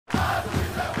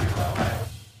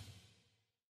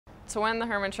To win the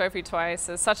Hermann Trophy twice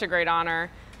is such a great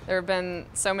honor. There have been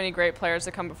so many great players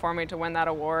to come before me to win that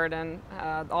award, and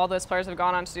all those players have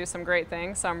gone on to do some great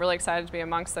things, so I'm really excited to be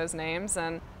amongst those names.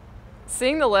 And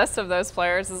seeing the list of those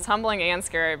players is humbling and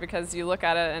scary, because you look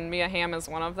at it and Mia Hamm is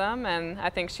one of them, and I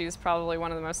think she's probably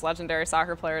one of the most legendary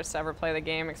soccer players to ever play the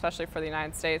game, especially for the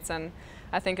United States. And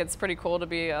I think it's pretty cool to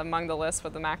be among the list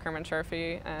with the MAC Hermann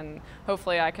Trophy, and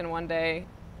hopefully I can one day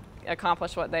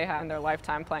accomplish what they had in their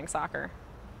lifetime playing soccer.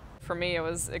 For me, it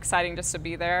was exciting just to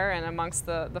be there and amongst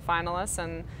the finalists,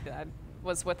 and I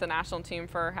was with the national team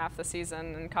for half the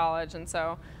season in college, and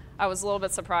so I was a little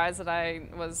bit surprised that I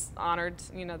was honored,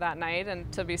 that night,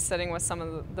 and to be sitting with some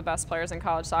of the best players in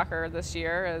college soccer this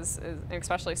year,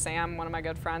 especially Sam, one of my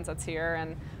good friends that's here,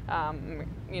 and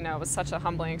it was such a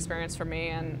humbling experience for me,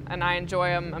 and I enjoy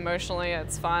them emotionally.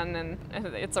 It's fun,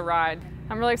 and it's a ride.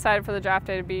 I'm really excited for the draft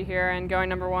day to be here and going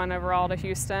 #1 overall to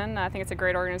Houston. I think it's a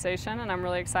great organization, and I'm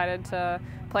really excited to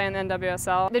play in the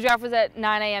NWSL. The draft was at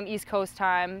 9 a.m. East Coast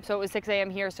time, so it was 6 a.m.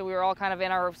 here, so we were all kind of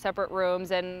in our separate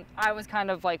rooms, and I was kind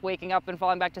of like waking up and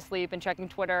falling back to sleep and checking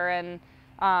Twitter, and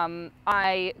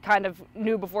I kind of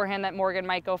knew beforehand that Morgan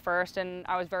might go first, and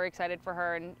I was very excited for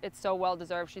her, and it's so well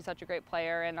deserved. She's such a great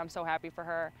player, and I'm so happy for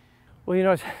her. Well,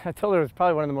 I told her it was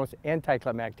probably one of the most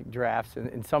anticlimactic drafts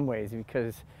in some ways,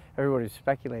 because everybody was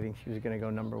speculating she was going to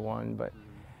go #1. But,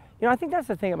 I think that's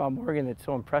the thing about Morgan that's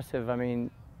so impressive. I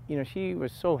mean, she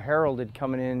was so heralded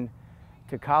coming in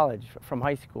to college from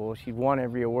high school. She'd won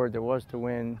every award there was to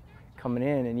win coming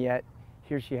in, and yet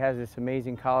here she has this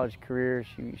amazing college career.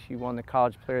 She won the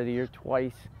College Player of the Year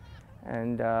twice,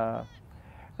 and I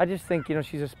just think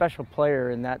she's a special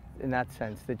player in that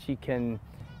sense, that she can,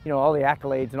 all the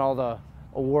accolades and all the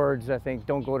awards, I think,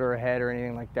 don't go to her head or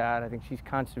anything like that. I think she's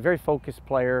constant, very focused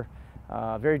player,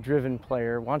 very driven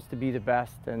player, wants to be the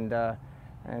best, and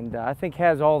I think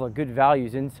has all the good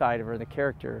values inside of her, the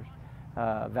character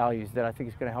values that I think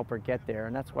is going to help her get there,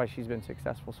 and that's why she's been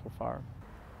successful so far.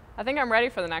 I think I'm ready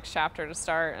for the next chapter to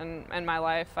start in my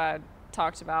life. I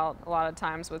talked about a lot of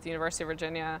times with the University of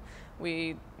Virginia,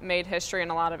 we made history in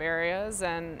a lot of areas,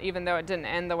 and even though it didn't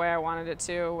end the way I wanted it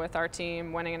to with our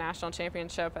team winning a national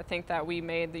championship, I think that we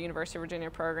made the University of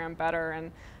Virginia program better.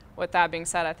 And with that being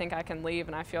said, I think I can leave,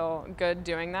 and I feel good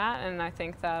doing that, and I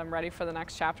think that I'm ready for the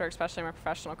next chapter, especially in my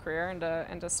professional career,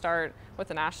 and to start with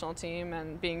the national team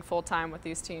and being full-time with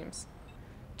these teams.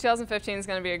 2015 is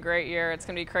going to be a great year. It's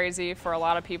going to be crazy for a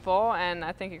lot of people, and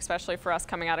I think especially for us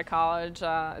coming out of college,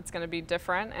 it's going to be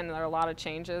different, and there are a lot of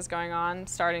changes going on,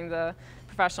 starting the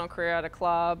professional career at a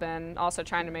club and also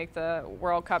trying to make the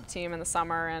World Cup team in the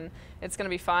summer, and it's going to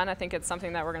be fun. I think it's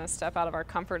something that we're going to step out of our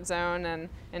comfort zone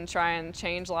and try and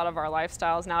change a lot of our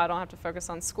lifestyles. Now I don't have to focus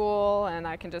on school, and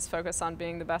I can just focus on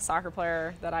being the best soccer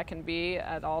player that I can be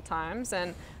at all times,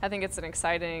 and I think it's an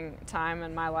exciting time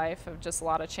in my life of just a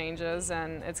lot of changes,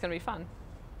 and it's going to be fun.